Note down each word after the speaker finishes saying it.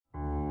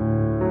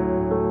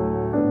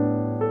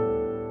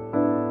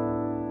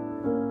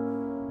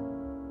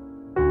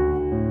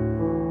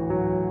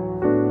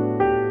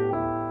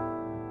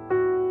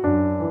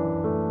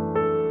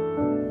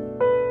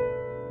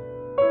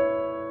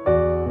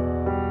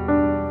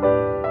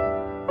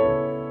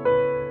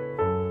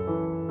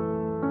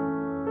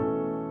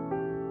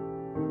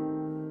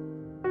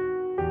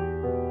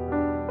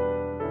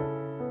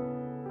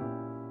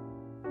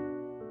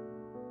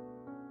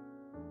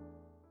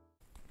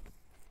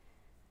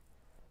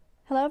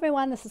Hello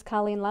everyone, this is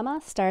Colleen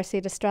Lemma,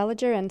 Starseed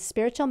Astrologer and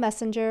Spiritual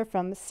Messenger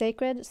from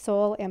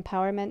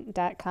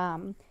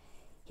SacredSoulEmpowerment.com.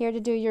 Here to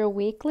do your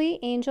weekly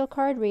angel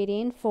card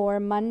reading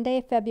for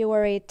Monday,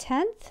 February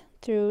 10th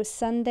through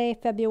Sunday,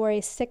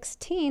 February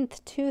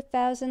 16th,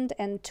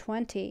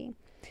 2020.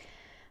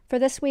 For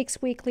this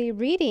week's weekly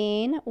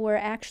reading, we're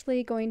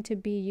actually going to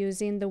be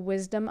using the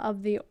Wisdom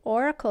of the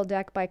Oracle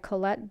deck by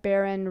Colette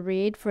Baron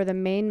Reed for the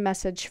main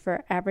message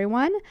for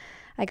everyone.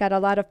 I got a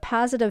lot of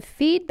positive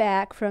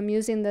feedback from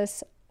using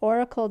this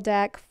Oracle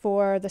deck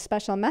for the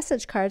special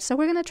message card, so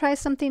we're going to try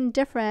something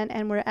different,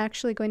 and we're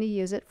actually going to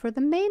use it for the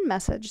main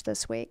message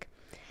this week.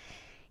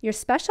 Your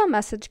special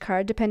message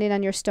card, depending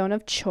on your stone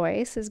of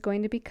choice, is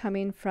going to be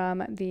coming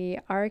from the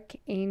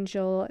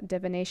Archangel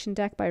Divination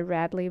deck by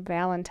Radley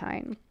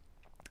Valentine.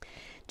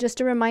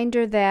 Just a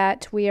reminder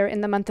that we are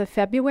in the month of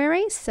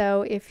February,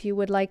 so if you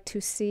would like to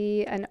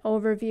see an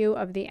overview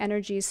of the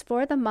energies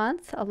for the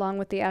month, along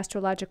with the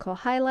astrological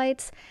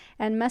highlights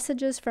and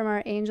messages from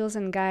our angels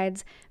and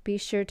guides, be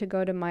sure to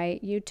go to my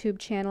YouTube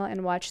channel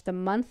and watch the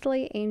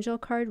monthly angel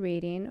card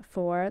reading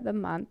for the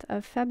month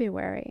of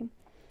February.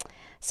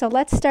 So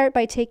let's start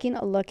by taking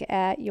a look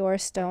at your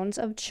stones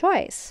of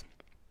choice.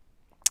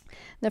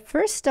 The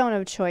first stone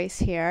of choice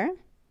here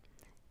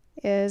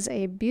is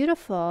a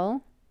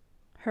beautiful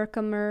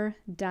Herkimer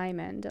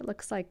diamond. It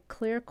looks like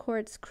clear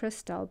quartz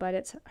crystal, but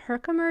it's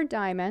Herkimer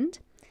diamond.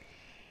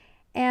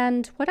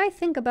 And what I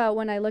think about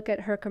when I look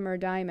at Herkimer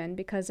diamond,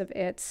 because of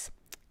its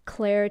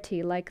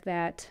clarity, like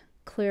that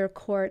clear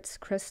quartz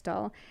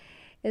crystal,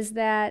 is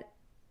that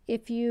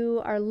if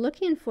you are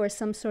looking for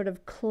some sort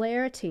of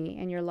clarity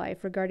in your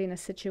life regarding a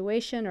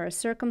situation or a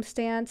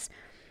circumstance,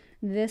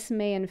 this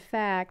may in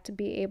fact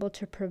be able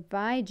to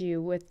provide you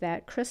with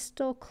that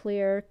crystal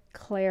clear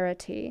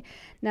clarity.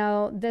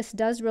 Now, this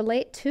does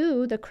relate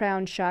to the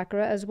crown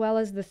chakra as well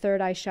as the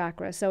third eye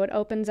chakra. So it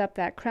opens up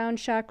that crown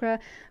chakra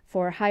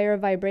for higher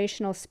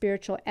vibrational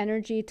spiritual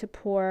energy to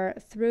pour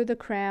through the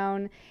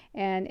crown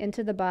and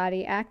into the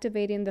body,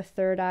 activating the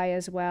third eye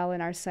as well in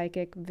our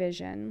psychic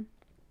vision.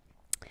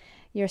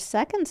 Your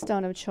second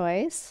stone of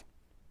choice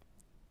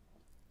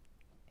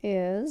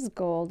is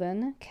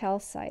golden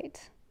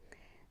calcite.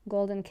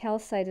 Golden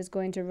calcite is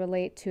going to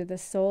relate to the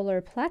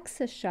solar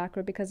plexus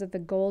chakra because of the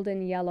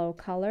golden yellow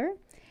color.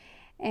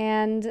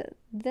 And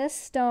this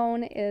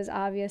stone is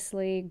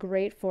obviously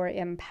great for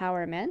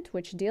empowerment,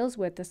 which deals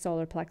with the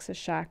solar plexus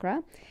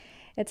chakra.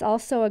 It's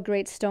also a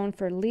great stone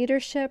for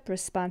leadership,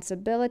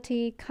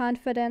 responsibility,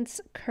 confidence,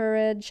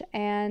 courage,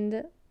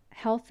 and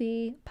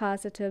healthy,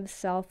 positive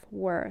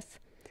self-worth.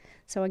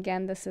 So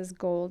again, this is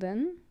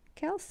golden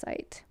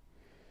calcite.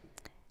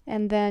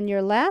 And then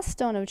your last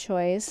stone of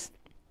choice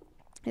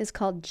is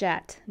called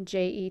jet,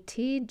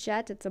 J-E-T,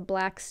 jet. It's a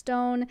black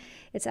stone.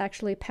 It's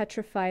actually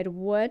petrified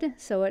wood,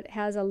 so it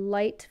has a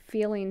light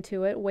feeling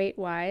to it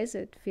weight-wise.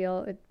 It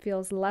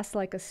feels less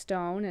like a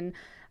stone and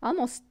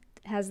almost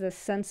has this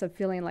sense of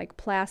feeling like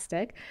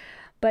plastic.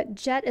 But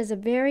jet is a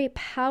very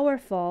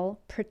powerful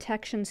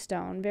protection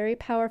stone, very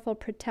powerful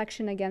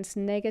protection against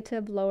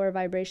negative, lower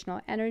vibrational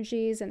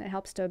energies, and it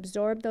helps to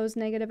absorb those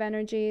negative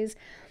energies.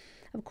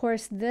 Of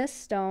course, this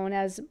stone,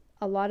 as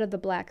a lot of the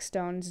black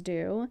stones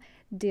do,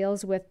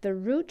 deals with the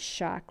root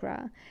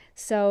chakra.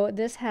 So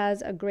this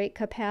has a great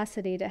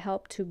capacity to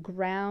help to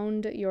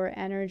ground your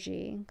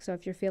energy. So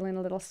if you're feeling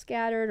a little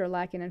scattered or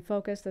lacking in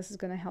focus, this is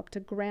going to help to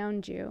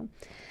ground you.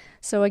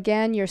 So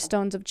again, your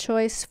stones of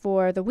choice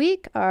for the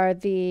week are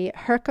the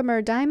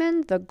Herkimer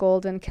diamond, the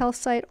golden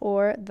calcite,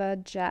 or the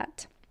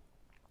jet.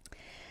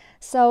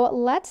 So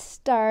let's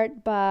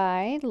start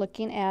by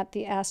looking at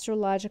the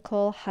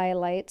astrological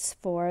highlights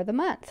for the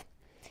month.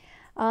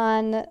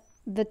 On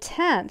the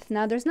 10th,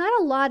 now there's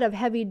not a lot of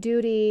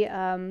heavy-duty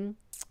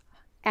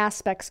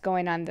aspects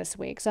going on this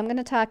week, so I'm going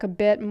to talk a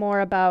bit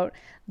more about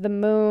the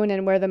moon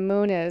and where the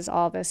moon is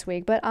all this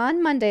week. But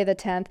on Monday the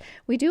 10th,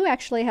 we do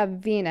actually have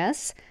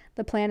Venus,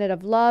 the planet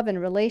of love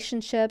and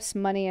relationships,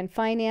 money and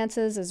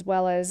finances, as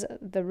well as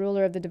the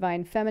ruler of the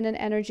divine feminine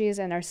energies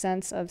and our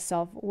sense of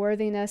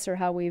self-worthiness, or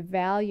how we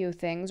value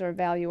things or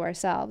value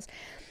ourselves.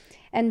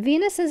 And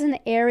Venus is in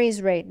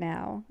Aries right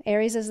now.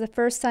 Aries is the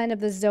first sign of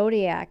the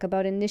zodiac,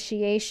 about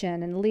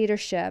initiation and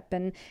leadership,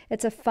 and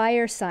it's a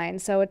fire sign,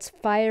 so it's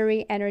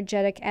fiery,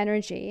 energetic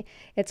energy.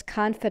 It's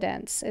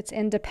confidence, it's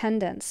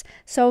independence.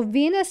 So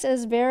Venus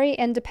is very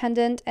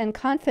independent and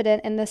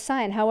confident in this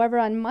sign. However,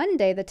 on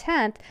Monday, the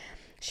 10th,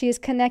 she is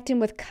connecting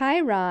with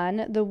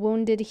Chiron, the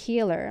wounded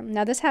healer.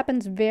 Now, this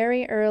happens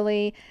very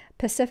early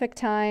Pacific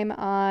time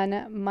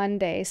on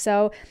Monday.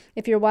 So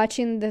if you're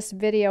watching this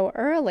video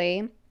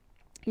early,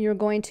 you're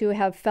going to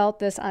have felt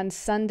this on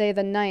Sunday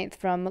the 9th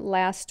from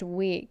last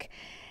week,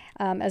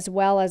 as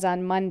well as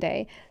on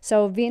Monday.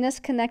 So Venus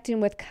connecting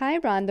with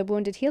Chiron, the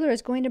wounded healer,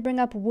 is going to bring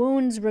up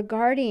wounds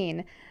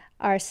regarding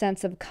our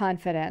sense of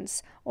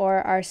confidence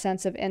or our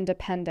sense of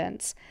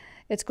independence.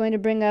 It's going to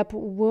bring up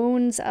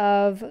wounds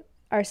of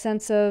our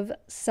sense of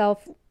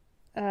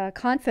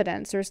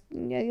confidence or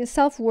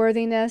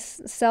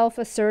self-worthiness,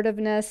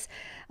 self-assertiveness,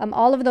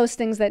 all of those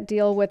things that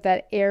deal with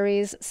that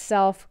Aries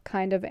self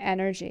kind of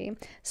energy.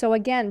 So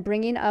again,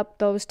 bringing up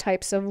those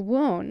types of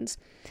wounds.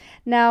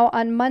 Now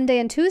on Monday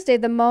and Tuesday,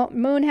 the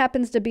moon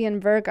happens to be in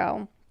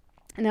Virgo.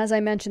 And as I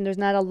mentioned, there's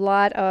not a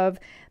lot of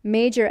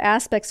major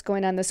aspects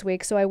going on this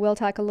week, so I will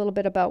talk a little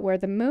bit about where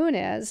the moon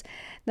is.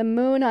 The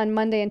moon on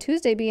Monday and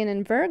Tuesday being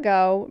in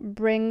Virgo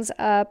brings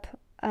up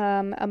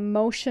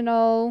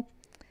emotional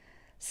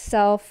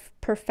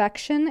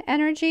self-perfection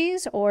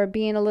energies, or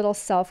being a little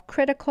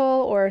self-critical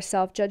or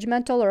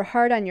self-judgmental or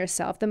hard on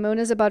yourself. The moon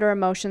is about our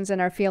emotions and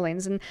our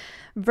feelings, and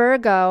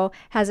Virgo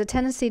has a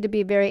tendency to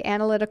be very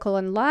analytical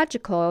and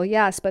logical,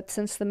 yes, but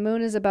since the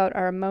moon is about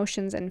our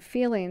emotions and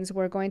feelings,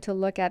 we're going to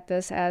look at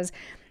this as,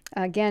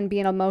 again,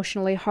 being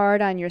emotionally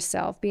hard on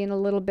yourself, being a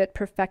little bit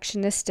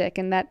perfectionistic,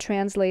 and that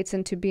translates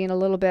into being a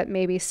little bit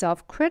maybe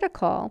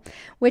self-critical,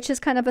 which is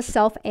kind of a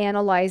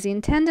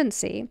self-analyzing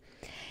tendency.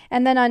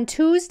 And then on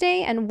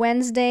Tuesday and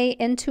Wednesday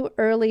into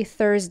early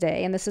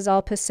Thursday, and this is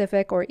all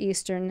Pacific or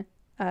Eastern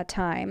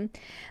time,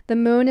 the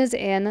moon is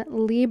in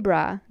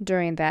Libra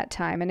during that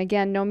time. And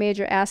again, no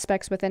major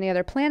aspects with any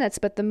other planets,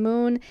 but the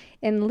moon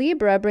in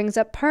Libra brings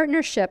up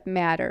partnership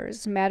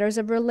matters, matters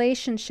of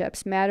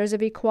relationships, matters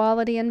of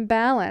equality and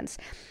balance.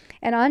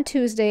 And on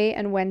Tuesday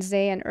and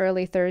Wednesday and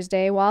early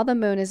Thursday, while the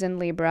moon is in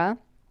Libra,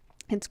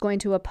 it's going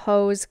to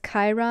oppose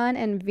Chiron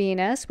and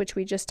Venus, which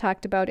we just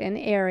talked about in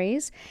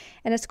Aries,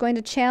 and it's going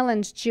to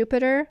challenge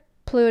Jupiter,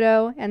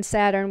 Pluto, and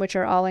Saturn, which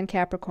are all in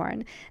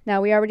Capricorn.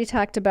 Now, we already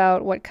talked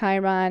about what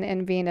Chiron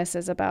and Venus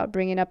is about,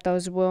 bringing up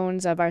those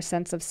wounds of our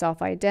sense of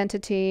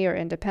self-identity or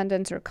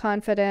independence or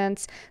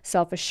confidence,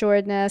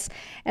 self-assuredness.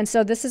 And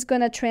so this is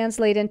going to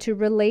translate into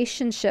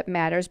relationship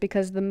matters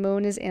because the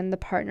moon is in the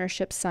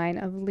partnership sign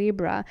of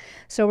Libra.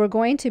 So we're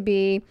going to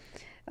be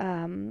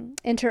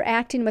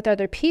interacting with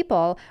other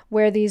people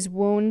where these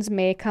wounds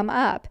may come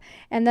up.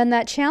 And then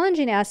that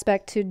challenging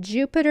aspect to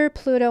Jupiter,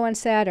 Pluto, and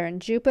Saturn.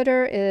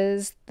 Jupiter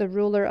is the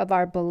ruler of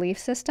our belief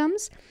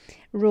systems,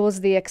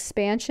 rules the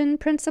expansion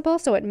principle,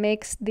 so it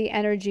makes the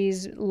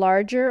energies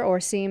larger or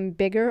seem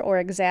bigger or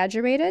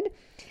exaggerated.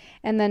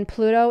 And then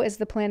Pluto is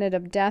the planet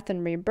of death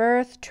and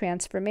rebirth,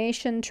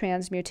 transformation,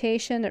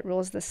 transmutation. It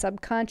rules the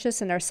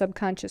subconscious and our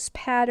subconscious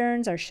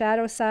patterns, our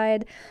shadow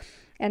side.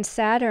 And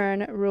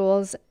Saturn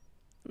rules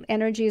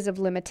energies of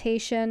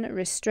limitation,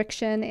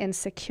 restriction,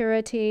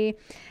 insecurity,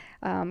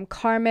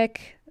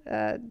 karmic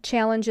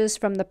challenges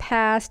from the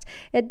past.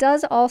 It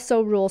does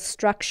also rule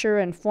structure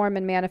and form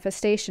and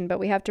manifestation, but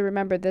we have to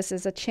remember this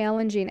is a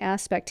challenging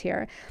aspect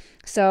here.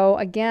 So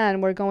again,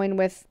 we're going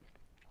with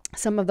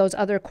some of those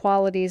other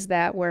qualities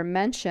that were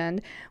mentioned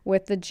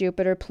with the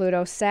Jupiter,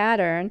 Pluto,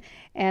 Saturn,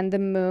 and the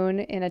moon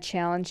in a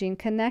challenging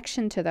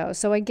connection to those.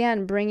 So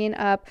again, bringing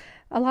up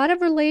a lot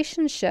of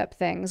relationship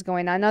things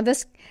going on. Now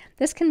this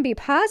can be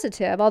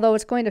positive, although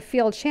it's going to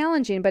feel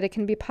challenging, but it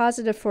can be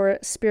positive for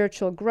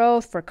spiritual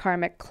growth, for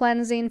karmic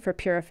cleansing, for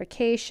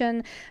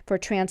purification, for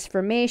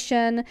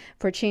transformation,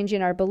 for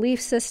changing our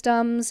belief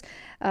systems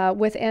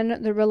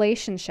within the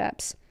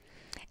relationships.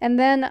 And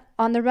then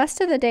on the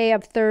rest of the day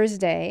of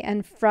Thursday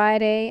and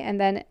Friday and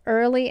then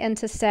early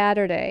into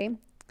Saturday,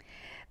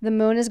 the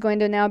moon is going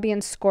to now be in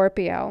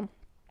Scorpio.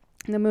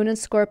 The moon in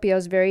Scorpio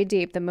is very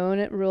deep. The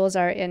moon rules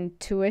our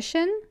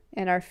intuition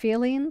and our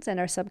feelings and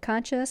our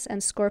subconscious,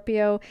 and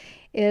Scorpio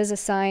is a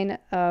sign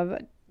of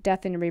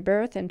death and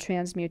rebirth and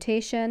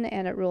transmutation,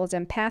 and it rules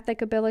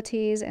empathic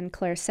abilities and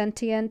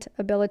clairsentient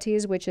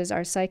abilities, which is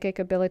our psychic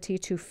ability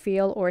to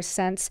feel or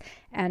sense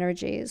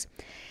energies.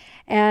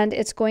 And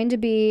it's going to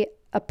be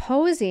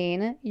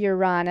opposing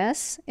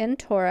Uranus in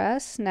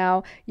Taurus.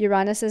 Now,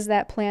 Uranus is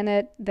that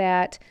planet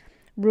that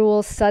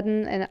rules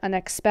sudden and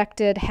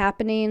unexpected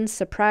happenings,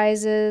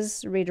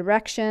 surprises,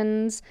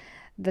 redirections,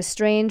 the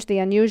strange, the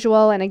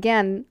unusual. And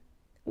again,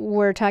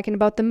 we're talking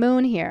about the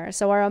moon here.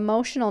 So our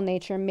emotional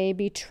nature may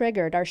be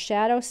triggered. Our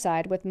shadow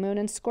side with moon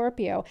and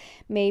Scorpio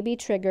may be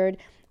triggered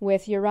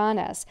with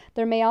Uranus.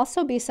 There may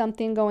also be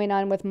something going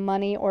on with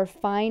money or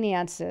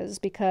finances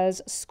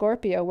because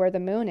Scorpio, where the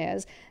moon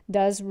is,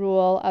 does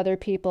rule other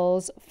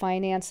people's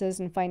finances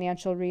and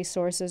financial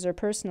resources or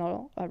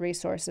personal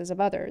resources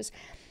of others.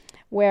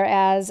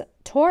 Whereas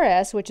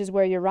Taurus, which is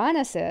where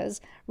Uranus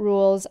is,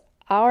 rules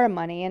our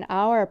money and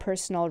our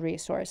personal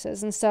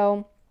resources. And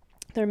so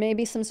there may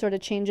be some sort of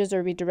changes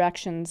or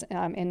redirections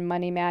in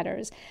money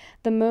matters.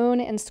 The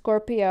moon in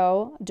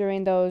Scorpio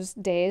during those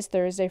days,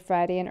 Thursday,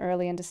 Friday, and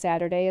early into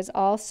Saturday, is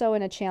also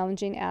in a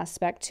challenging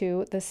aspect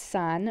to the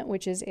sun,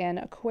 which is in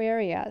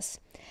Aquarius.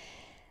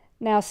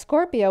 Now,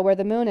 Scorpio, where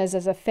the moon is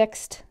a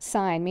fixed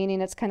sign, meaning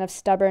it's kind of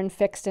stubborn,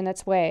 fixed in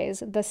its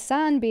ways. The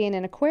sun being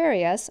in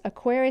Aquarius,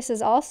 Aquarius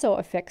is also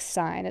a fixed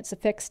sign. It's a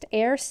fixed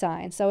air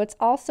sign, so it's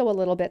also a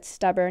little bit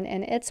stubborn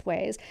in its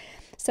ways.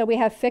 So we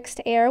have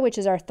fixed air, which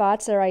is our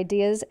thoughts, our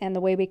ideas, and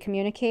the way we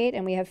communicate,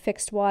 and we have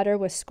fixed water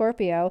with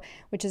Scorpio,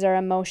 which is our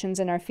emotions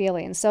and our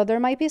feelings. So there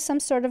might be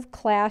some sort of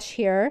clash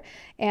here,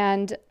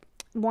 and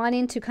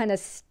wanting to kind of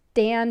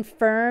stand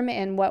firm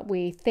in what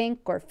we think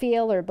or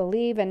feel or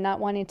believe and not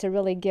wanting to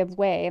really give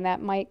way. And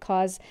that might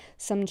cause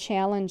some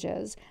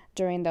challenges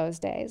during those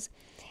days.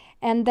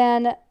 And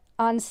then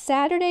on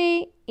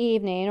Saturday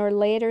evening or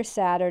later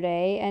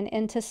Saturday and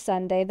into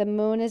Sunday, the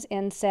moon is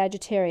in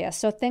Sagittarius.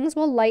 So things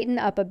will lighten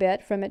up a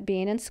bit from it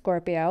being in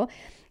Scorpio.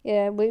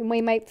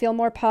 We might feel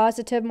more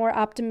positive, more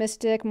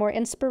optimistic, more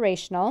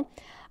inspirational.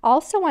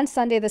 Also on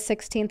Sunday the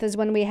 16th is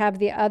when we have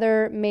the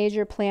other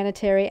major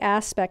planetary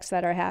aspects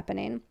that are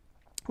happening.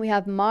 We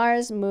have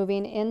Mars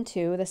moving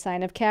into the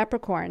sign of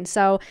Capricorn.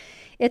 So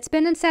it's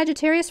been in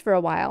Sagittarius for a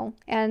while,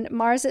 and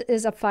Mars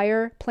is a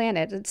fire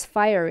planet. It's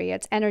fiery,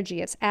 it's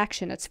energy, it's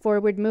action, it's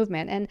forward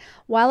movement. And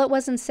while it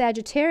was in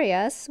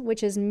Sagittarius,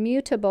 which is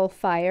mutable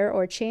fire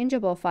or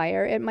changeable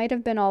fire, it might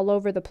have been all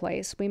over the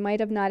place. We might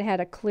have not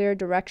had a clear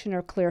direction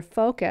or clear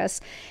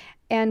focus,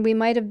 and we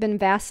might have been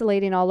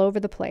vacillating all over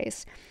the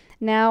place.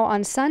 Now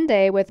on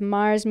Sunday, with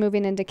Mars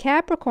moving into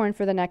Capricorn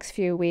for the next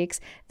few weeks,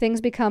 things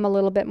become a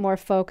little bit more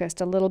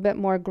focused, a little bit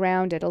more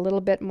grounded, a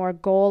little bit more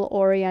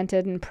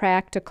goal-oriented and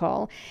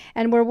practical.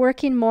 And we're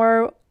working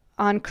more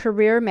on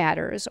career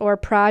matters or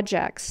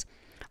projects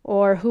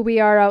or who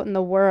we are out in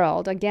the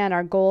world. Again,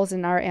 our goals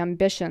and our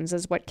ambitions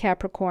is what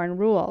Capricorn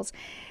rules.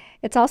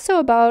 It's also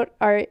about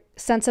our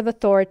sense of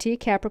authority.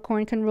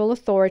 Capricorn can rule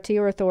authority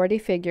or authority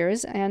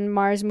figures, and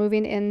Mars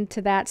moving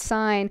into that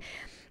sign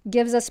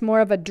gives us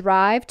more of a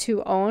drive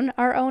to own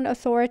our own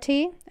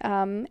authority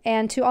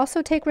and to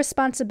also take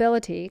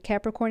responsibility.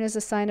 Capricorn is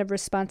a sign of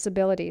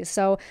responsibility.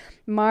 So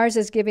Mars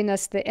is giving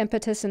us the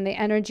impetus and the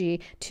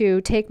energy to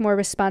take more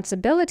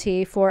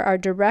responsibility for our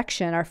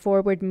direction, our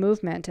forward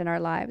movement in our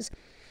lives.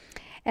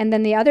 And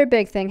then the other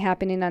big thing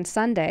happening on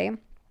Sunday,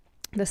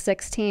 the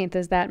 16th,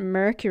 is that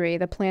Mercury,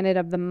 the planet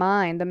of the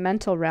mind, the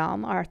mental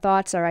realm, our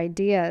thoughts, our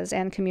ideas,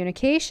 and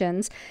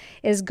communications,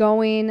 is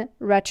going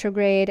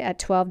retrograde at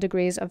 12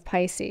 degrees of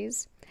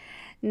Pisces.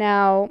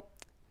 Now,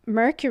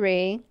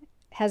 Mercury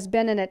has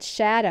been in its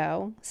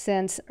shadow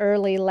since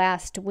early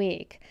last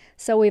week.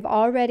 So we've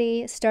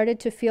already started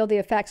to feel the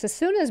effects. As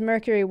soon as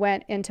Mercury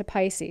went into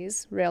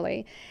Pisces,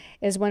 really,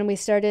 is when we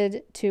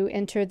started to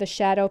enter the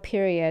shadow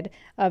period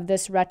of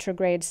this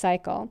retrograde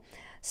cycle.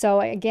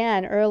 So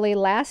again, early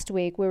last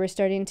week, we were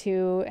starting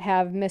to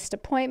have missed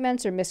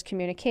appointments or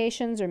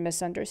miscommunications or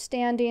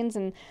misunderstandings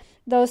and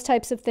those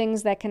types of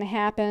things that can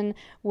happen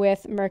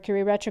with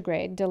Mercury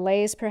retrograde.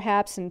 Delays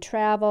perhaps in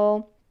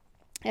travel,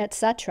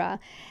 etc.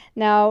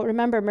 Now,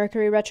 remember,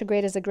 Mercury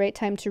retrograde is a great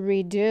time to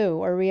redo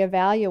or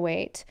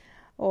reevaluate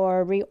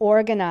or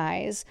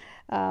reorganize,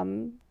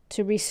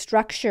 to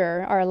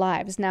restructure our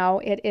lives. Now,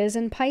 it is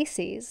in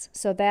Pisces,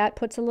 so that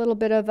puts a little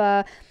bit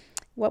of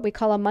what we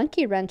call a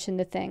monkey wrench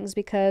into things,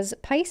 because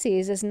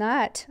Pisces is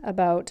not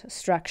about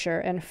structure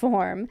and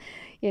form.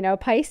 You know,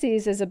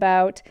 Pisces is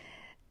about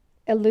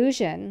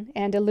illusion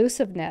and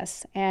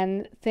elusiveness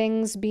and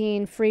things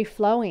being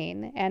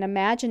free-flowing and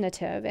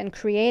imaginative and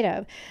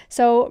creative.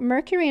 So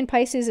Mercury in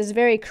Pisces is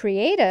very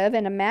creative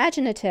and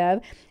imaginative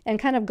and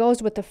kind of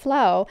goes with the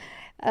flow.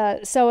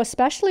 So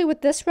especially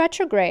with this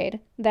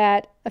retrograde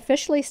that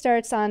officially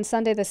starts on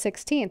Sunday the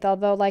 16th,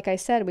 although like I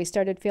said, we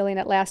started feeling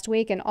it last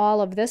week and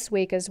all of this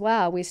week as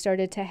well. We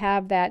started to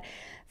have that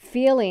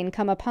feeling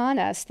come upon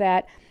us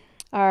that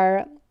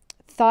our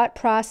thought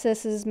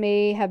processes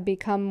may have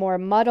become more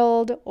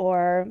muddled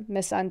or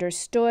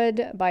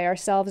misunderstood by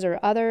ourselves or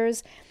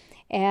others.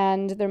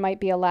 And there might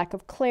be a lack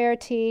of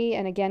clarity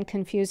and again,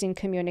 confusing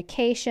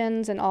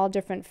communications in all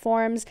different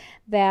forms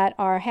that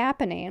are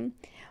happening.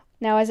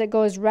 Now, as it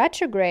goes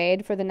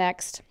retrograde for the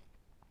next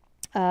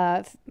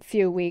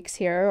few weeks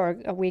here, or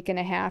a week and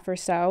a half or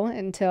so,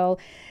 until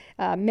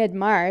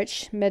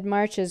mid-March.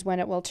 Mid-March is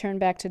when it will turn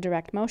back to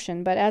direct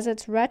motion. But as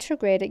it's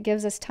retrograde, it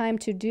gives us time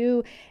to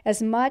do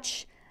as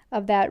much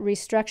of that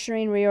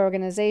restructuring,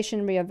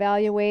 reorganization,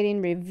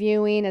 reevaluating,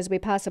 reviewing as we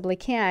possibly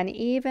can,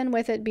 even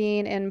with it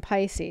being in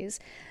Pisces.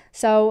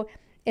 So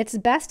it's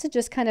best to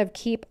just kind of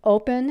keep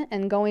open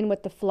and going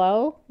with the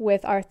flow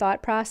with our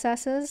thought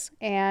processes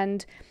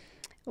and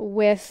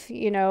with,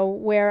 you know,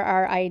 where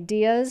our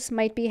ideas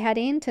might be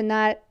heading, to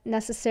not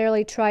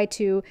necessarily try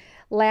to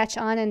latch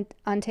on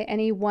onto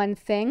any one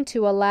thing,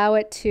 to allow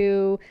it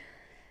to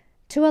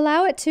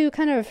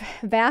kind of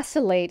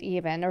vacillate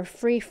even, or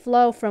free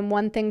flow from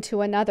one thing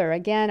to another.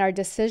 Again, our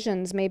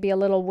decisions may be a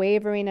little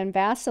wavering and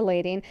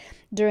vacillating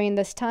during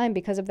this time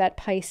because of that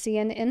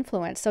Piscean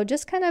influence. So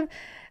just kind of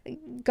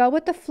go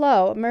with the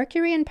flow.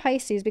 Mercury in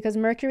Pisces, because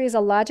Mercury is a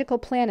logical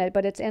planet,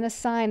 but it's in a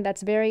sign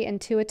that's very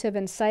intuitive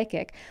and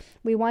psychic.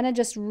 We want to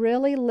just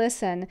really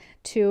listen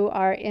to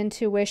our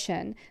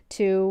intuition,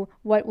 to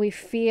what we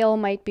feel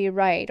might be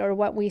right, or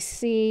what we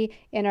see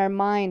in our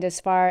mind as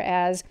far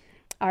as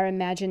our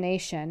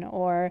imagination,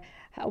 or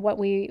what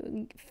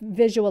we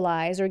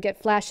visualize or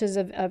get flashes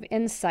of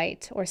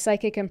insight or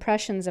psychic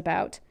impressions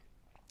about.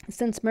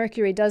 Since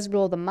Mercury does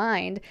rule the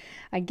mind,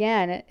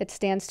 again, it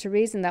stands to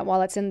reason that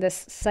while it's in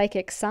this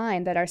psychic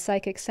sign, that our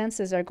psychic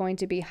senses are going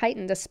to be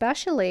heightened,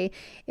 especially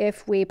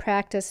if we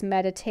practice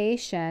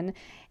meditation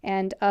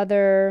and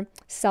other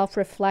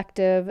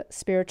self-reflective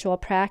spiritual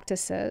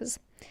practices.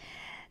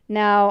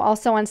 Now,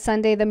 also on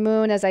Sunday, the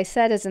moon, as I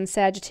said, is in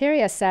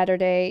Sagittarius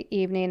Saturday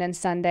evening and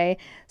Sunday.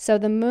 So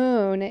the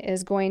moon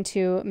is going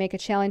to make a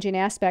challenging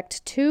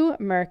aspect to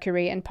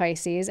Mercury in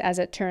Pisces as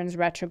it turns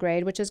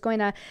retrograde, which is going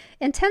to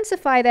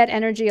intensify that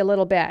energy a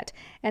little bit.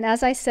 And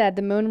as I said,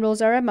 the moon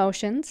rules our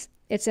emotions.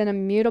 It's in a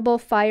mutable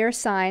fire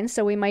sign,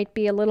 so we might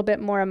be a little bit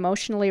more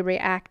emotionally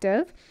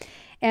reactive.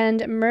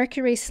 And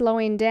Mercury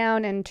slowing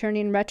down and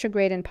turning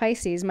retrograde in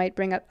Pisces might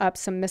bring up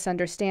some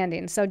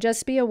misunderstandings. So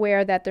just be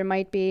aware that there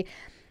might be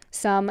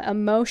some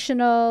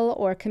emotional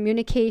or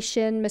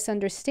communication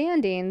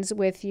misunderstandings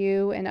with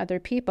you and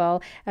other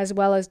people, as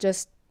well as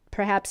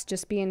perhaps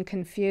just being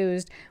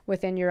confused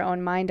within your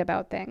own mind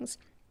about things.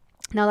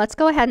 Now let's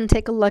go ahead and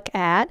take a look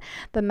at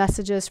the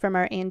messages from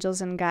our angels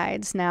and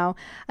guides. Now,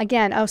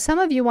 again, some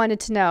of you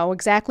wanted to know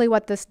exactly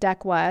what this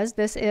deck was.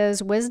 This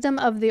is Wisdom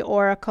of the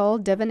Oracle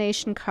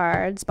Divination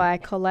Cards by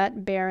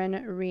Colette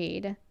Baron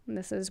Reed.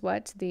 This is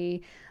what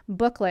the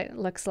booklet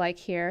looks like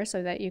here,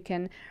 so that you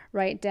can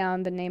write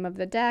down the name of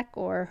the deck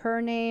or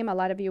her name. A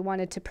lot of you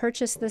wanted to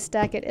purchase this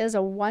deck. It is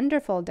a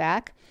wonderful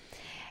deck.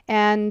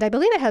 And I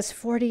believe it has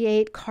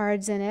 48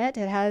 cards in it.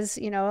 It has,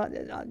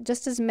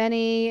 just as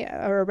many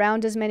or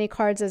around as many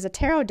cards as a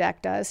tarot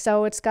deck does.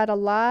 So it's got a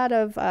lot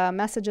of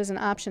messages and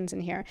options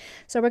in here.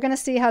 So we're going to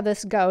see how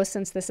this goes,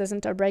 since this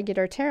isn't a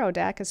regular tarot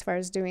deck as far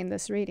as doing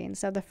this reading.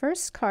 So the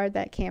first card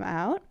that came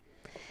out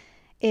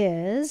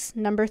is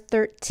number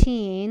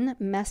 13,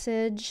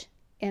 Message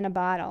in a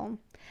Bottle.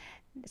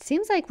 It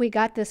seems like we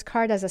got this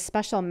card as a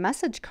special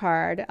message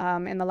card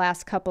in the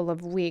last couple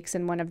of weeks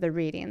in one of the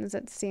readings.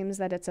 It seems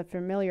that it's a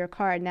familiar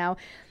card. Now,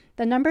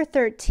 the number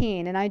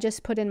 13, and I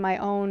just put in my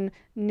own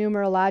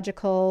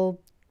numerological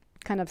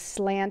kind of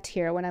slant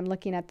here when I'm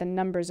looking at the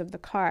numbers of the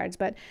cards,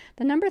 but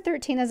the number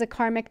 13 is a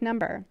karmic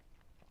number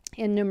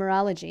in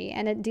numerology,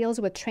 and it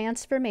deals with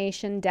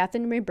transformation, death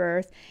and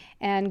rebirth,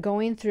 and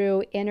going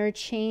through inner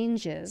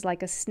changes,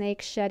 like a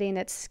snake shedding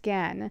its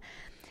skin.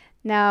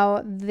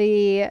 Now,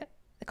 the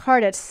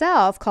card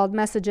itself, called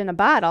Message in a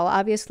Bottle,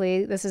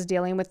 obviously this is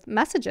dealing with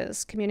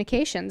messages,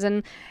 communications,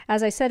 and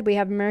as I said, we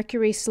have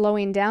Mercury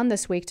slowing down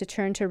this week to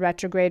turn to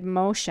retrograde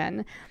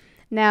motion.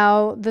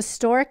 Now, the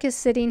stork is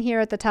sitting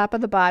here at the top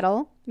of the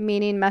bottle,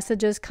 meaning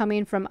messages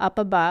coming from up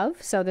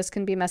above. So this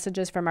can be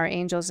messages from our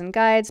angels and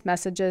guides,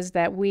 messages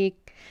that we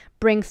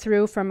bring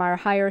through from our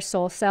higher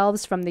soul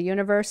selves, from the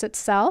universe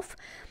itself.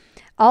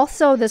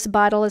 Also, this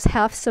bottle is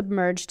half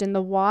submerged in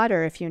the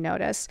water, if you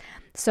notice.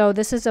 So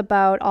this is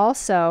about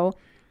also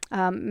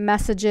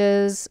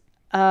messages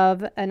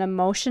of an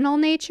emotional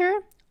nature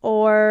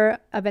or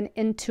of an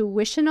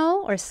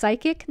intuitional or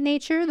psychic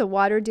nature. The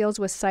water deals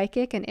with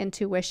psychic and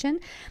intuition.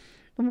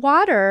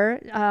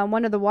 Water,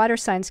 one of the water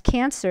signs,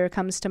 Cancer,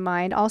 comes to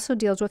mind, also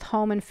deals with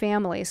home and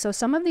family. So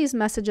some of these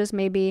messages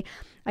may be,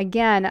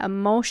 again,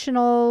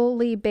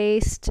 emotionally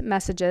based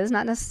messages,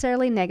 not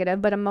necessarily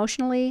negative, but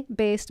emotionally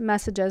based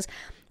messages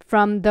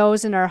from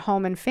those in our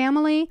home and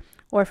family,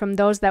 or from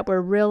those that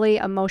we're really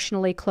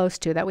emotionally close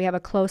to, that we have a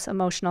close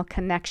emotional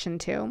connection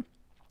to.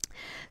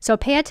 So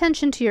pay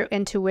attention to your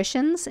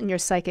intuitions and your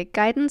psychic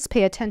guidance.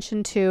 Pay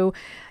attention to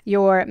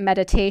your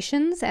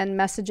meditations and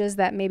messages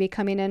that may be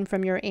coming in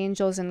from your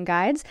angels and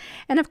guides.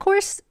 And of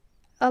course,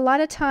 a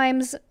lot of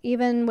times,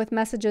 even with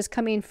messages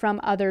coming from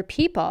other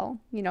people,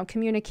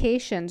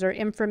 communications or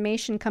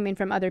information coming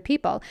from other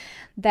people,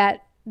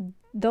 that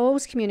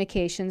those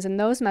communications and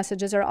those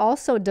messages are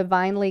also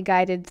divinely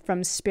guided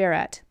from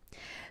spirit.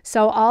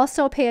 So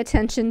also pay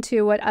attention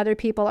to what other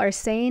people are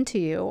saying to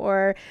you,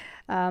 or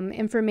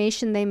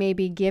information they may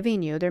be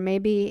giving you. There may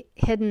be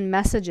hidden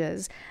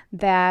messages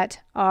that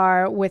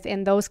are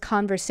within those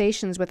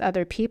conversations with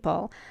other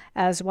people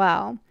as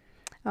well.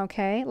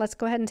 Okay, let's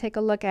go ahead and take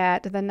a look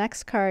at the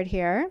next card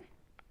here.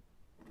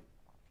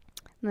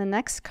 The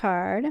next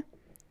card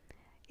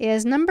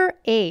is number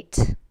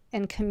 8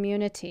 in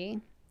community.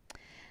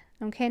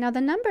 Okay, now the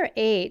number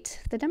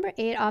 8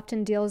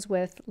 often deals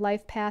with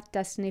life path,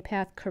 destiny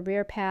path,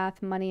 career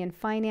path, money and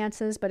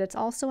finances, but it's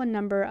also a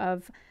number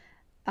of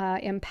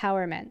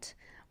empowerment,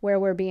 where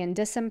we're being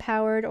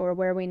disempowered or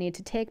where we need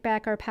to take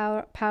back our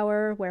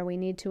power, where we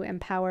need to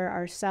empower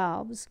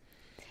ourselves.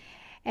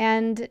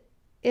 And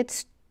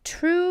its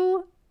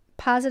true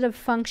positive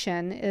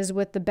function is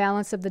with the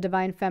balance of the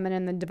divine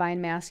feminine and the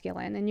divine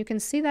masculine. And you can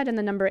see that in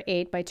the number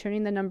 8 by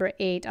turning the number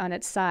 8 on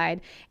its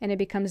side, and it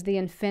becomes the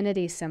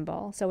infinity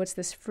symbol. So it's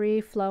this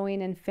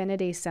free-flowing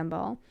infinity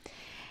symbol.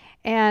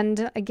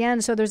 And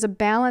again, so there's a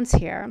balance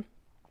here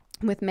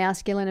with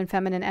masculine and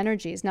feminine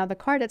energies. Now, the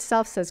card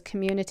itself says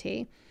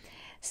community.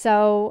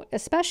 So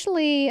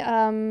especially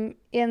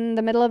in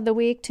the middle of the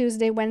week,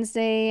 Tuesday,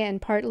 Wednesday, and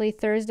partly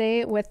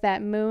Thursday, with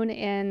that moon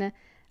in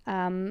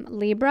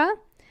Libra.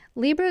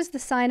 Libra is the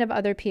sign of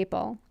other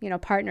people,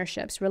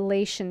 partnerships,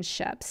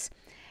 relationships.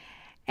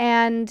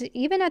 And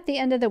even at the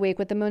end of the week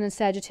with the moon in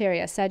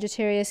Sagittarius,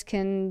 Sagittarius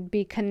can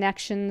be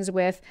connections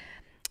with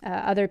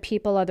other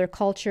people, other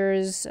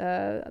cultures,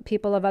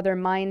 people of other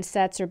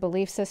mindsets or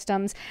belief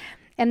systems.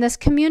 And this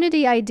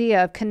community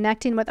idea of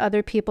connecting with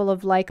other people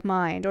of like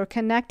mind, or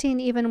connecting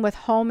even with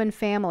home and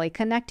family,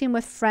 connecting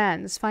with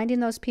friends, finding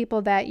those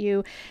people that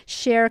you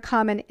share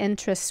common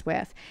interests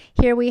with.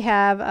 Here we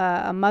have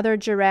a mother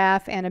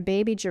giraffe and a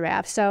baby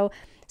giraffe. So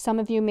some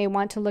of you may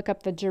want to look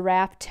up the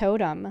giraffe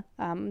totem.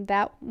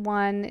 That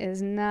one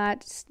is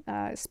not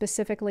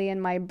specifically in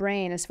my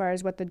brain as far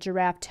as what the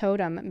giraffe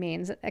totem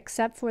means,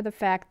 except for the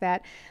fact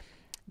that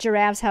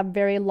giraffes have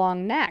very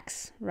long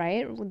necks,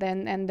 right?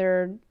 And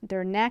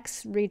their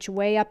necks reach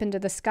way up into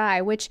the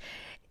sky, which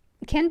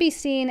can be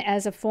seen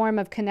as a form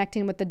of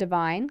connecting with the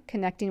divine,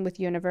 connecting with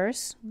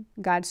universe,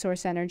 God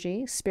source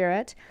energy,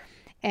 spirit,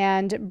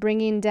 and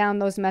bringing down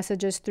those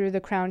messages through the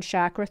crown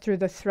chakra, through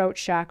the throat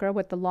chakra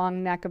with the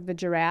long neck of the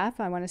giraffe.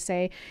 I want to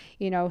say,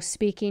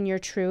 speaking your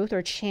truth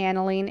or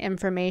channeling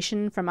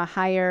information from a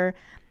higher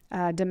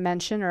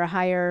dimension or a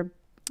higher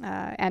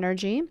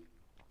energy.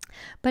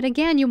 But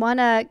again, you want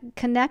to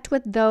connect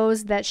with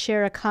those that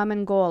share a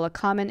common goal, a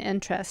common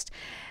interest,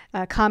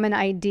 a common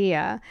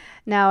idea.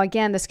 Now,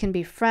 again, this can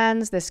be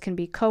friends, this can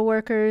be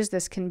coworkers,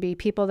 this can be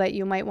people that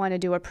you might want to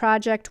do a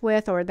project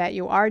with or that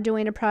you are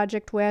doing a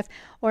project with,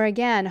 or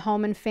again,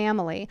 home and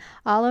family.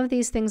 All of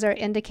these things are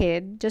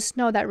indicated. Just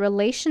know that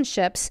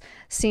relationships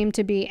seem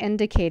to be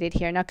indicated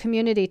here. Now,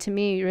 community to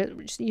me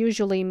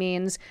usually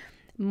means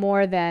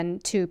more than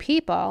two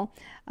people.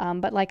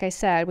 But like I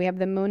said, we have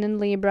the moon in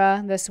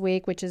Libra this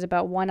week, which is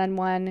about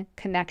one-on-one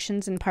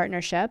connections and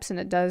partnerships, and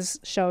it does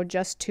show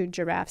just two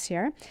giraffes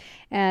here.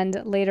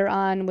 And later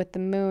on with the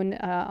moon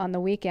on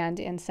the weekend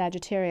in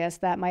Sagittarius,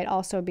 that might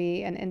also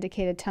be an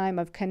indicated time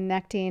of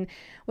connecting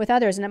with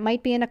others. And it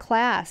might be in a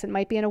class, it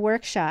might be in a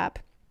workshop.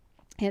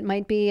 It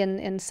might be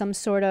in some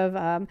sort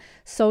of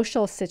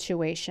social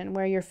situation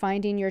where you're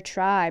finding your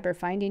tribe or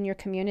finding your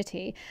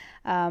community.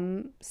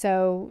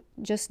 So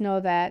just know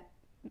that,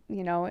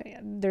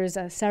 there's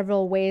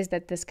several ways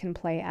that this can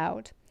play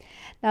out.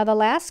 Now, the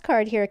last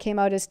card here came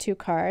out as two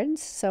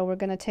cards. So we're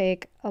going to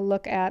take a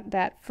look at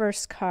that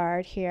first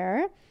card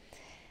here.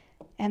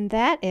 And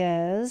that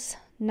is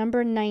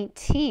number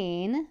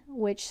 19,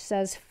 which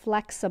says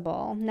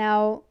flexible.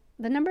 Now,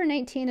 the number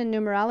 19 in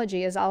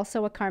numerology is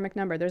also a karmic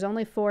number. There's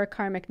only 4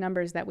 karmic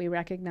numbers that we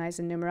recognize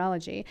in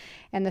numerology.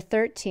 And the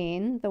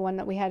 13, the one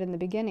that we had in the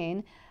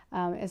beginning,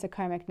 is a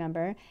karmic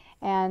number.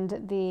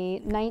 And the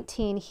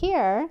 19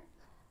 here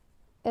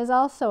is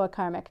also a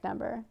karmic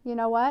number. You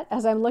know what?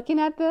 As I'm looking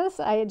at this,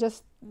 I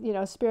just,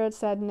 Spirit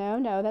said,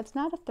 no, that's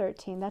not a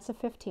 13, that's a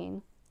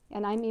 15.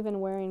 And I'm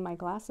even wearing my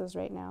glasses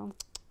right now.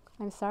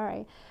 I'm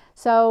sorry.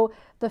 So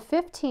the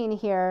 15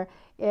 here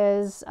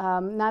is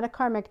not a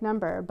karmic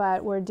number,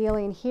 but we're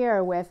dealing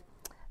here with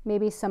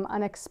maybe some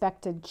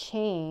unexpected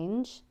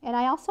change. And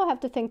I also have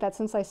to think that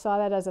since I saw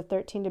that as a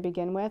 13 to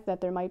begin with, that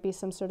there might be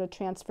some sort of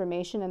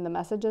transformation in the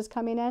messages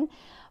coming in.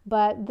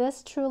 But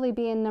this truly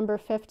being number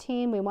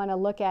 15, we want to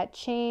look at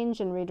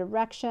change and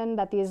redirection,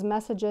 that these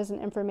messages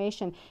and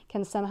information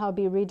can somehow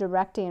be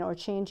redirecting or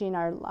changing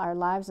our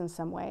lives in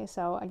some way.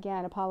 So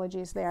again,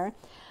 apologies there.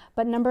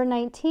 But number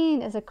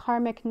 19 is a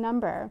karmic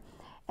number.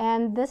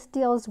 And this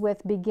deals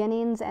with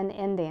beginnings and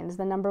endings.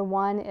 The number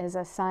 1 is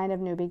a sign of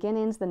new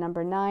beginnings. The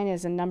number 9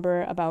 is a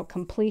number about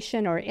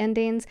completion or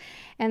endings.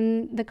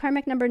 And the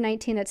karmic number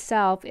 19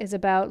 itself is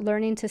about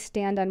learning to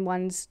stand on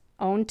one's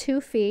own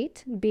 2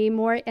 feet, be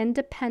more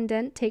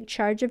independent, take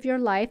charge of your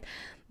life,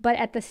 but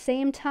at the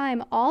same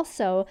time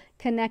also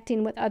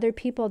connecting with other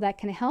people that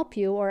can help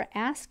you, or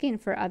asking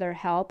for other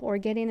help, or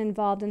getting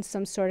involved in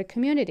some sort of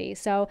community.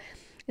 So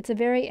it's a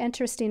very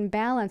interesting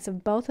balance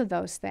of both of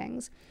those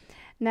things.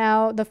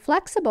 Now, the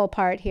flexible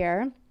part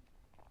here,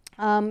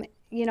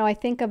 I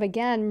think of,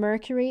 again,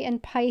 Mercury in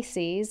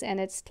Pisces, and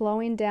it's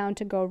slowing down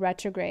to go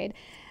retrograde.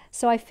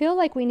 So I feel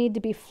like we need to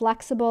be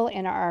flexible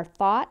in our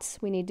thoughts.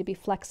 We need to be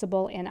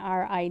flexible in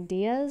our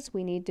ideas.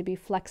 We need to be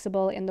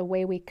flexible in the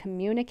way we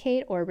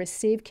communicate or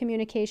receive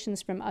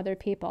communications from other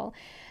people.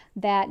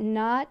 That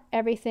not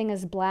everything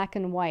is black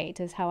and white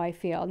is how I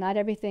feel. Not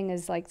everything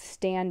is like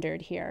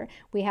standard here.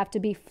 We have to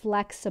be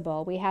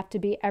flexible. We have to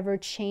be ever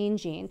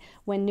changing.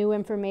 When new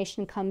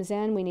information comes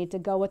in, we need to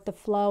go with the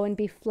flow and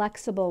be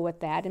flexible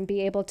with that and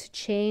be able to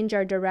change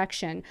our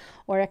direction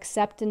or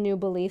accept a new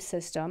belief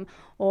system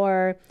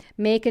or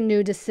make a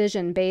new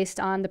decision based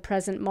on the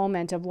present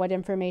moment of what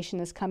information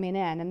is coming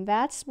in. And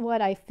that's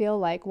what I feel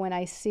like when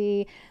I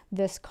see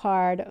this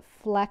card,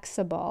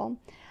 flexible.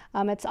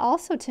 It's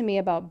also to me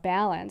about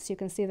balance. You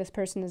can see this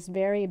person is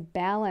very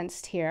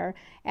balanced here,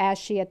 as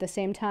she at the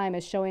same time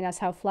is showing us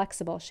how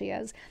flexible she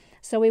is.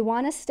 So we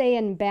want to stay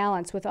in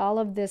balance with all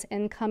of this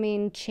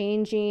incoming,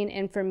 changing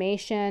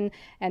information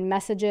and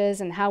messages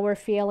and how we're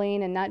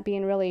feeling and not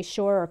being really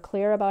sure or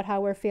clear about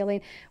how we're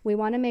feeling. We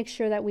want to make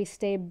sure that we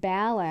stay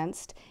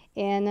balanced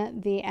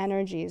in the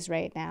energies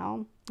right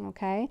now,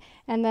 okay?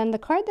 And then the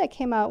card that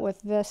came out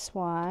with this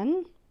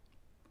one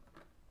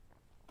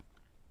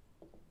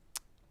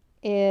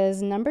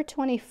is number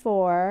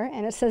 24,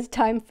 and it says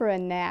time for a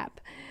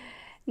nap.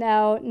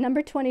 Now,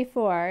 number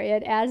 24,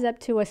 it adds up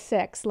to a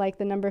 6, like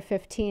the number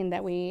 15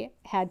 that we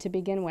had to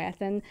begin with.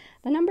 And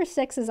the number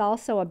 6 is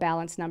also a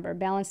balanced number,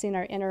 balancing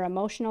our inner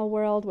emotional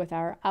world with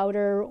our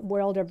outer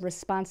world of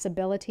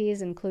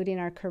responsibilities, including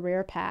our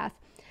career path.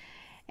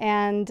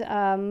 And,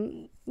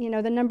 you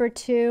know, the number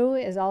 2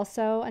 is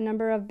also a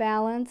number of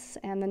balance,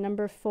 and the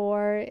number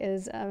 4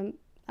 is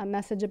a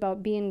message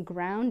about being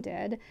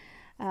grounded,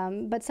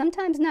 but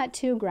sometimes not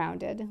too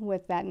grounded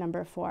with that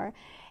number 4.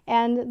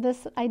 And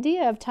this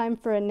idea of time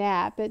for a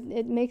nap,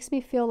 it makes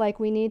me feel like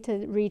we need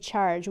to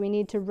recharge, we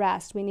need to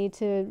rest, we need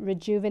to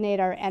rejuvenate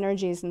our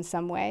energies in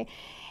some way.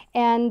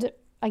 And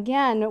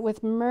again,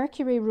 with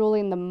Mercury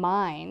ruling the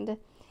mind,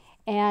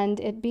 and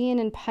it being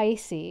in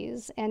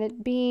Pisces, and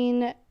it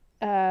being,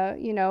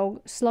 you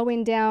know,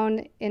 slowing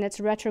down in its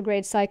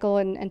retrograde cycle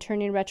and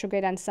turning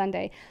retrograde on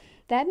Sunday,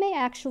 that may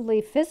actually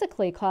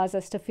physically cause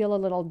us to feel a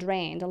little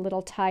drained, a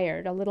little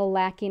tired, a little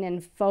lacking in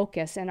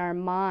focus in our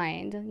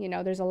mind. You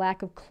know, there's a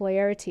lack of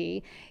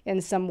clarity in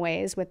some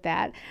ways with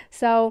that.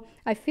 So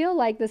I feel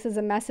like this is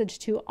a message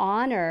to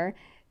honor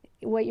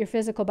what your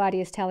physical body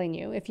is telling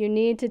you. If you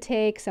need to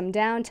take some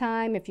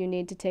downtime, if you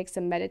need to take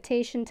some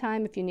meditation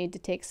time, if you need to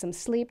take some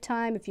sleep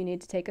time, if you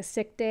need to take a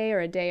sick day or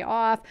a day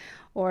off,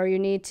 or you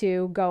need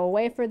to go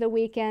away for the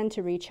weekend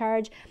to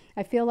recharge,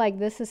 I feel like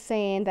this is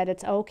saying that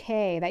it's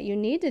okay, that you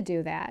need to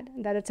do that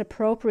it's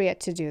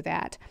appropriate to do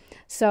that.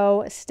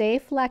 So stay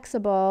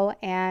flexible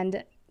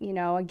and, you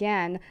know,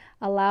 again,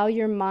 allow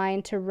your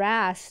mind to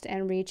rest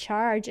and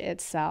recharge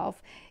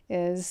itself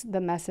is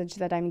the message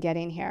that I'm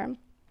getting here.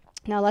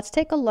 Now let's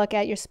take a look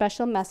at your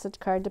special message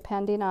card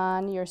depending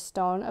on your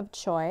stone of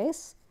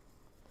choice.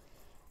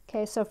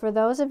 Okay, so for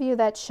those of you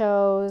that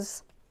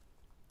chose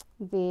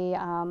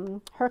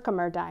the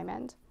Herkimer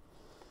diamond,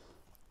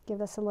 give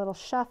this a little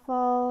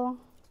shuffle,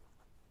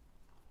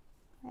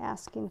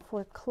 asking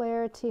for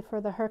clarity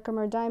for the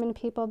Herkimer diamond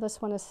people.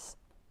 This one is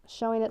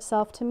showing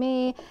itself to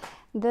me.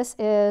 This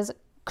is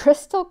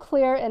crystal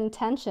clear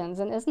intentions,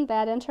 and isn't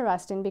that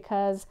interesting,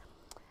 because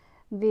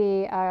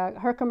the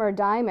Herkimer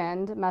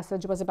diamond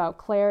message was about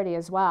clarity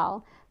as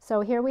well.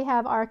 So here we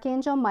have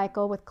Archangel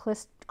Michael with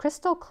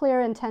crystal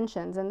clear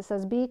intentions, and it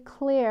says, be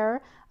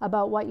clear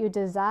about what you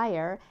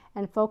desire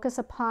and focus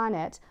upon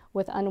it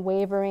with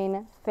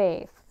unwavering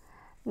faith.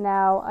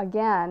 Now,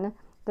 again,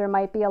 there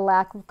might be a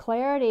lack of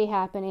clarity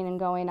happening and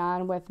going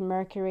on with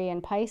Mercury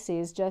and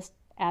Pisces, just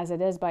as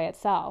it is by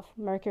itself.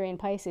 Mercury and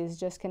Pisces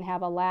just can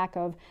have a lack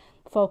of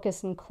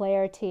focus and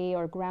clarity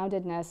or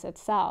groundedness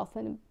itself.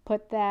 And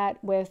put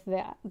that with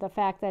the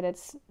fact that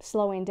it's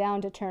slowing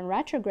down to turn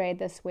retrograde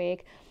this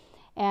week,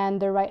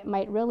 and there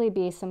might really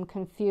be some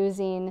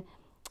confusing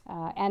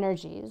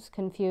energies,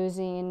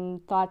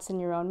 confusing thoughts in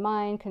your own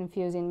mind,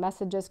 confusing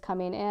messages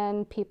coming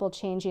in, people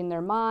changing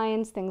their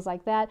minds, things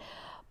like that.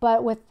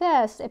 But with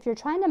this, if you're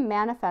trying to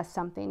manifest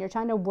something, you're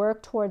trying to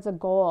work towards a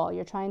goal,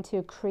 you're trying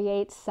to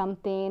create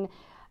something,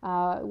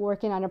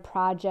 working on a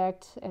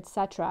project,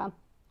 etc.,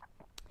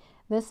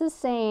 this is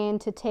saying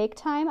to take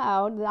time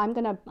out. I'm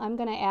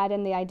gonna add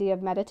in the idea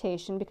of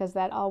meditation, because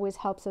that always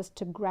helps us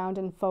to ground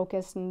and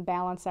focus and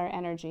balance our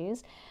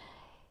energies.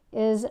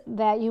 Is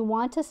that you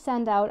want to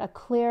send out a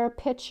clear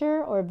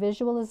picture or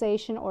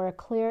visualization or a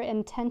clear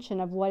intention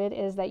of what it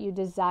is that you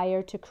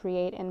desire to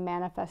create and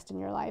manifest in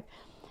your life.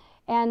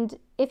 And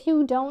if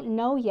you don't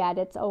know yet,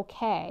 it's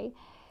okay,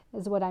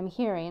 is what I'm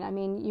hearing. I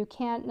mean, you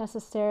can't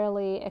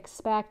necessarily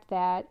expect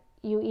that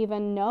you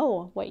even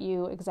know what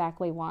you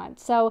exactly want.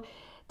 So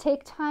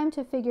take time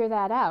to figure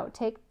that out.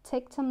 Take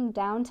some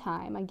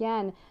downtime.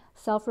 Again,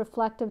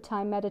 self-reflective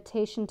time,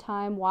 meditation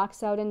time,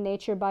 walks out in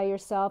nature by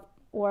yourself,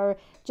 or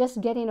just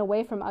getting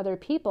away from other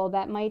people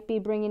that might be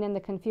bringing in the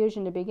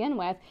confusion to begin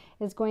with,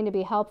 is going to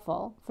be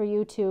helpful for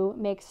you to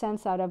make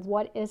sense out of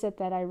what is it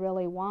that I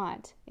really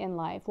want in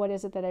life? What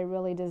is it that I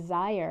really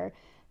desire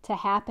to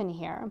happen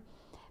here?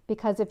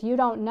 Because if you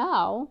don't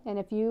know, and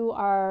if you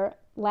are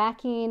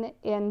lacking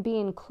in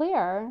being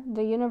clear,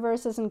 the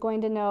universe isn't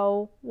going to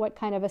know what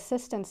kind of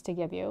assistance to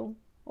give you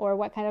or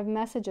what kind of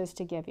messages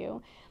to give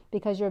you,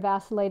 because you're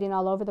vacillating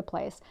all over the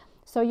place.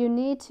 So you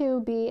need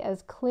to be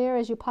as clear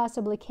as you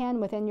possibly can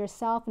within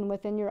yourself and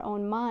within your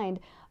own mind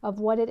of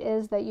what it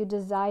is that you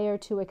desire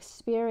to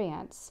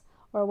experience,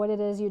 or what it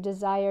is you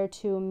desire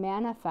to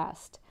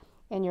manifest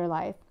in your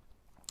life.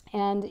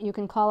 And you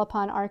can call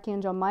upon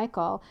Archangel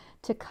Michael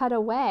to cut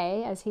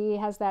away, as he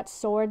has that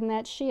sword and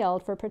that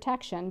shield for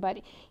protection,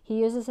 but he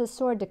uses his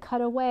sword to cut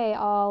away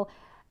all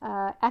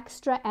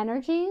extra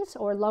energies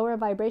or lower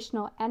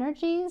vibrational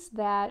energies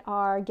that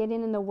are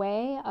getting in the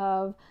way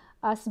of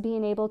us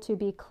being able to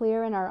be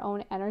clear in our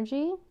own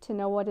energy to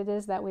know what it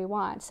is that we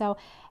want. So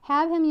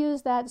have him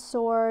use that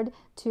sword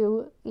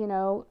to,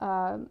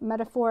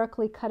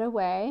 metaphorically cut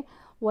away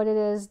what it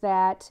is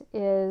that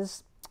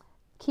is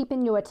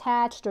keeping you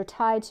attached or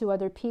tied to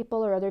other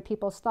people or other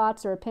people's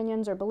thoughts or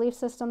opinions or belief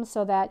systems,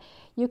 so that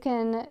you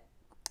can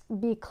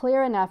be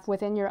clear enough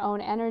within your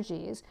own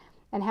energies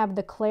and have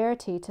the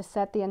clarity to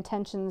set the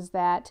intentions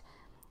that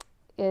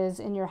is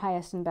in your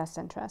highest and best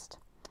interest.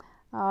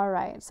 All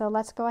right, so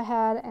let's go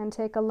ahead and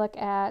take a look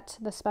at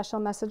the special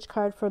message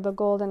card for the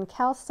golden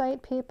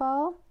calcite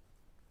people.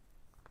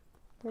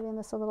 Giving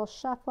this a little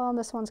shuffle.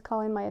 This one's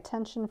calling my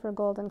attention for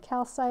golden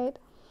calcite.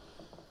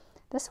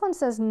 This one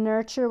says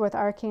nurture with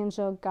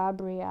Archangel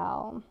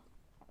Gabriel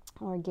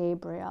or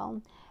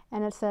Gabriel.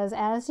 And it says,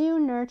 as you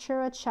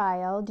nurture a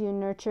child, you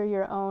nurture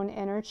your own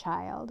inner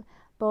child.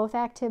 Both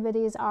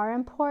activities are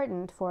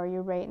important for you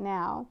right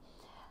now.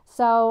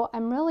 So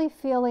I'm really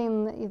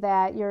feeling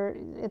that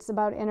it's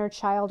about inner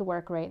child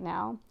work right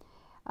now,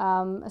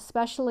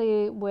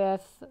 especially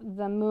with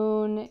the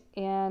moon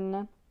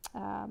in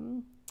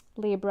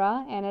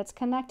Libra, and it's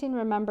connecting,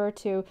 remember,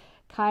 to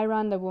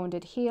Chiron, the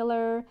wounded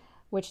healer,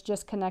 which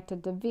just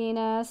connected to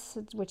Venus,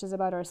 which is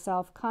about our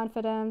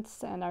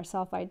self-confidence and our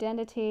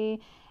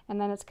self-identity.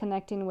 And then it's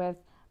connecting with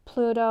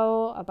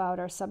Pluto, about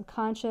our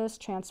subconscious,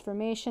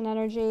 transformation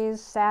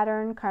energies,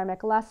 Saturn,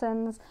 karmic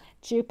lessons,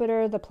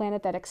 Jupiter, the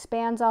planet that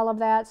expands all of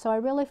that. So I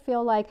really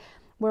feel like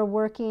we're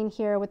working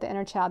here with the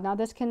inner child. Now,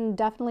 this can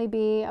definitely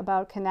be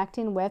about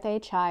connecting with a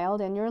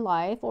child in your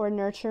life or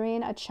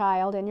nurturing a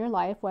child in your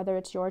life, whether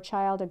it's your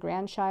child, a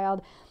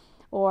grandchild,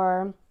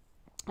 or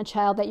a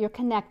child that you're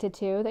connected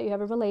to, that you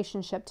have a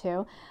relationship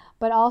to.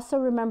 But also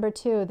remember,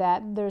 too,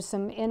 that there's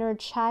some inner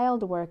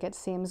child work, it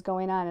seems,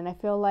 going on. And I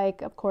feel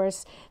like, of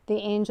course, the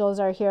angels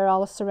are here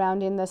all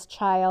surrounding this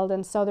child.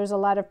 And so there's a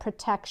lot of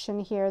protection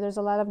here. There's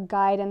a lot of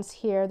guidance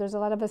here. There's a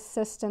lot of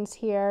assistance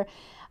here.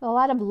 A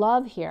lot of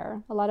love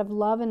here. A lot of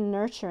love and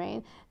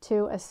nurturing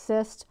to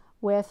assist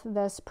with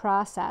this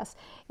process.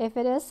 If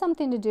it is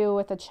something to do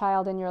with a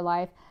child in your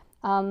life,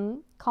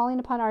 calling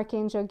upon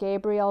Archangel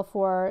Gabriel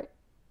for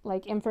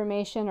like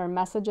information or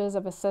messages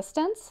of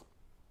assistance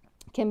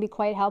can be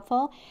quite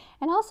helpful.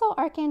 And also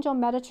Archangel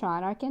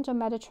Metatron. Archangel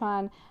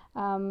Metatron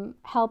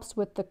helps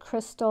with the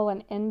crystal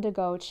and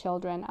indigo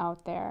children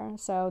out there.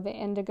 So the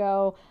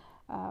indigo,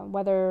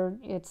 whether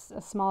it's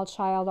a small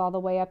child all the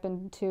way up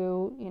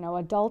into,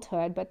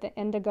 adulthood, but the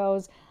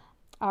indigos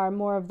are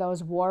more of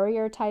those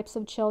warrior types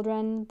of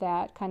children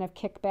that kind of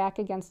kick back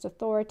against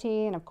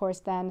authority. And of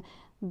course then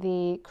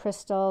the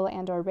crystal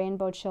and or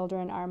rainbow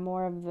children are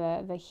more of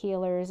the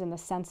healers and the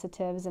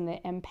sensitives and the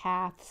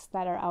empaths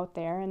that are out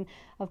there. And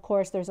of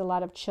course there's a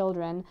lot of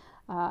children,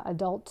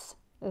 adults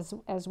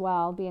as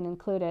well being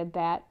included,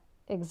 that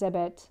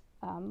exhibit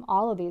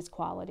all of these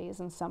qualities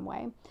in some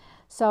way.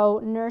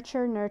 So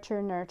nurture,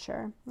 nurture,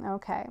 nurture.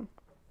 Okay.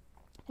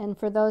 And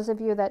for those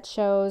of you that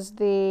chose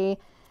the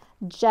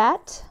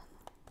jet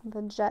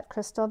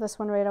crystal, this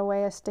one right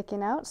away is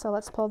sticking out. So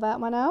let's pull that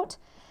one out.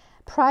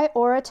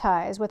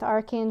 Prioritize with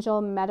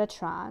Archangel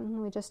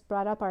Metatron. We just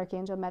brought up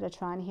Archangel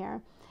Metatron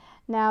here.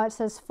 Now it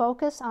says,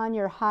 focus on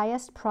your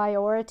highest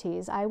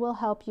priorities. I will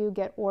help you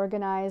get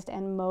organized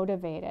and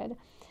motivated.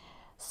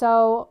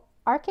 So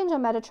Archangel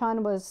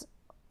Metatron was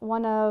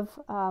one of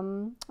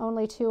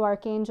only 2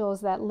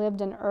 archangels that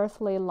lived an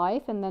earthly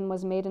life and then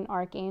was made an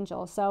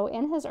archangel. So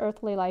in his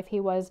earthly life, he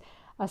was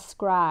a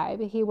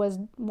scribe. He was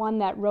one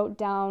that wrote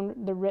down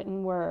the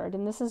written word.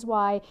 And this is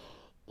why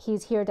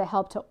he's here to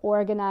help to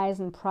organize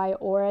and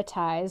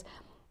prioritize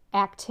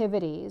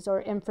activities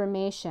or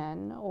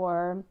information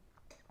or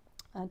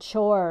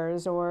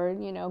chores or,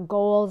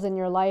 goals in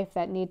your life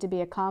that need to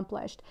be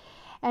accomplished.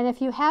 And if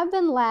you have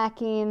been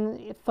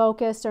lacking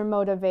focus or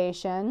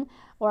motivation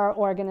or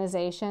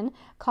organization,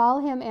 call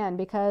him in,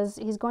 because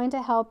he's going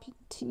to help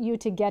you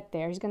to get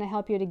there. He's going to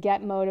help you to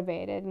get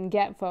motivated and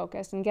get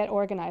focused and get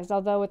organized.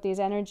 Although with these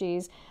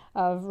energies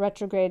of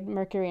retrograde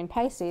Mercury and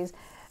Pisces,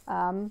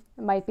 it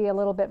might be a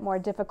little bit more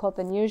difficult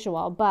than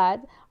usual,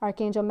 but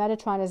Archangel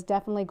Metatron is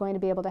definitely going to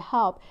be able to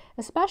help,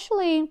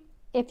 especially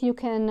if you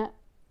can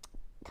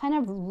kind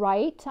of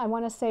write. I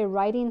want to say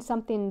writing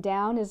something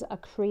down is a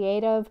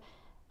creative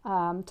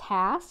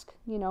task.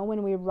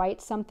 When we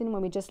write something,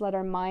 when we just let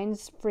our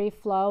minds free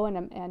flow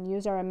and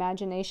use our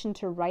imagination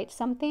to write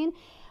something,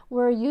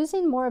 we're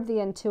using more of the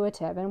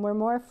intuitive and we're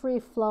more free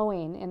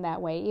flowing in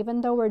that way.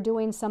 Even though we're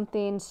doing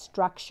something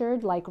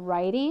structured like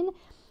writing,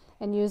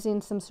 and using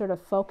some sort of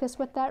focus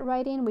with that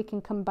writing, we can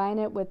combine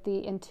it with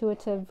the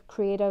intuitive,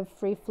 creative,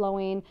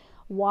 free-flowing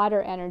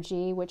water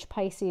energy, which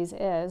Pisces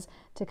is,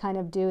 to kind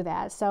of do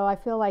that. So I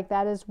feel like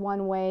that is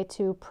one way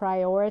to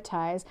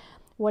prioritize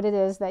what it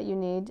is that you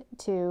need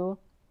to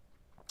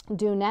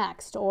do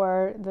next,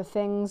 or the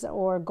things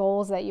or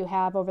goals that you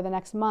have over the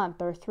next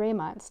month or 3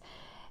 months.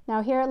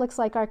 Now here it looks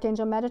like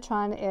Archangel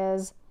Metatron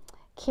is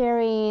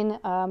carrying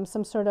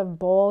some sort of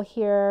bowl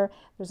here.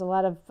 There's a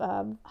lot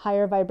of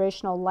higher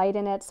vibrational light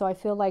in it, so I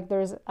feel like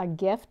there's a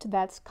gift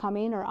that's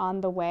coming or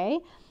on the way.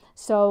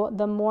 So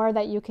the more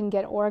that you can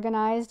get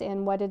organized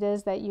in what it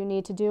is that you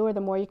need to do, or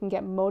the more you can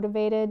get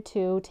motivated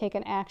to take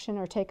an action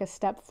or take a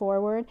step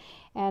forward,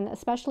 and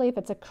especially if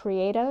it's a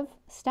creative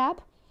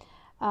step,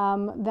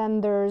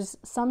 then there's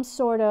some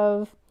sort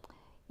of,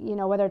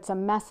 whether it's a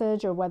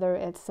message or whether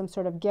it's some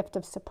sort of gift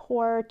of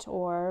support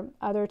or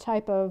other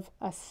type of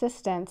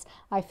assistance,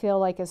 I feel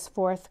like is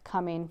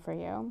forthcoming for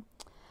you.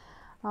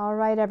 All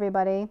right,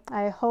 everybody.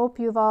 I hope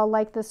you've all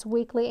liked this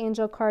weekly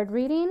angel card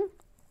reading.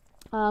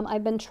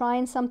 I've been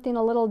trying something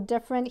a little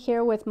different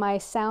here with my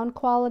sound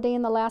quality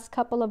in the last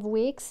couple of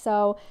weeks,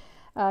 so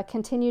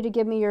continue to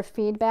give me your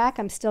feedback.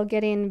 I'm still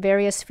getting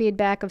various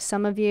feedback of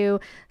some of you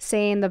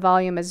saying the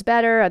volume is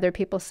better, other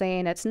people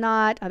saying it's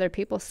not, other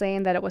people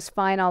saying that it was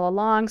fine all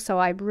along, so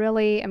I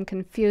really am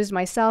confused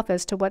myself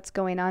as to what's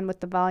going on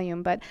with the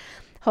volume, but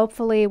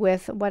hopefully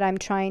with what I'm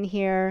trying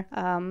here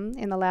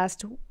in the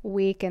last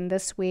week and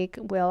this week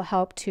will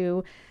help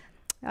to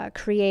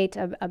create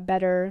a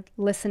better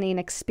listening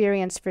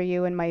experience for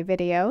you in my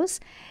videos.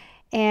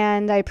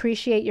 And I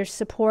appreciate your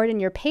support and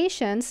your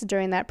patience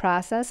during that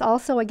process.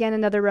 Also, again,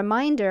 another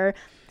reminder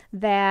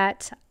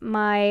that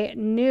my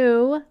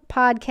new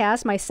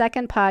podcast, my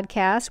second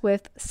podcast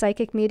with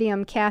psychic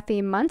medium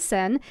Kathy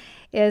Munson,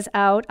 is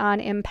out on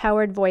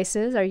Empowered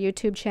Voices, our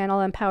YouTube channel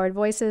Empowered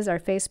Voices, our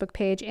Facebook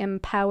page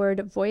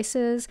Empowered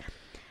Voices.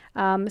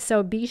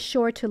 So be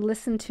sure to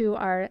listen to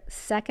our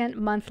second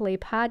monthly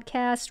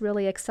podcast.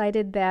 Really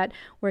excited that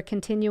we're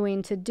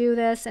continuing to do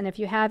this. And if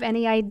you have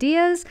any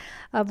ideas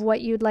of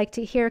what you'd like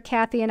to hear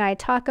Kathy and I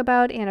talk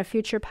about in a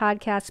future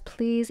podcast,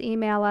 please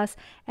email us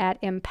at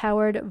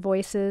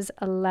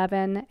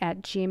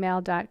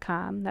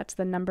empoweredvoices11@gmail.com. That's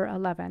the number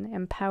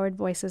 11,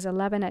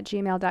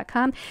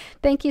 empoweredvoices11@gmail.com.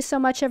 Thank you so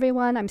much,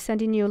 everyone. I'm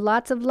sending you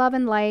lots of love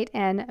and light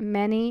and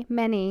many,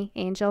 many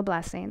angel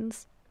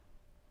blessings.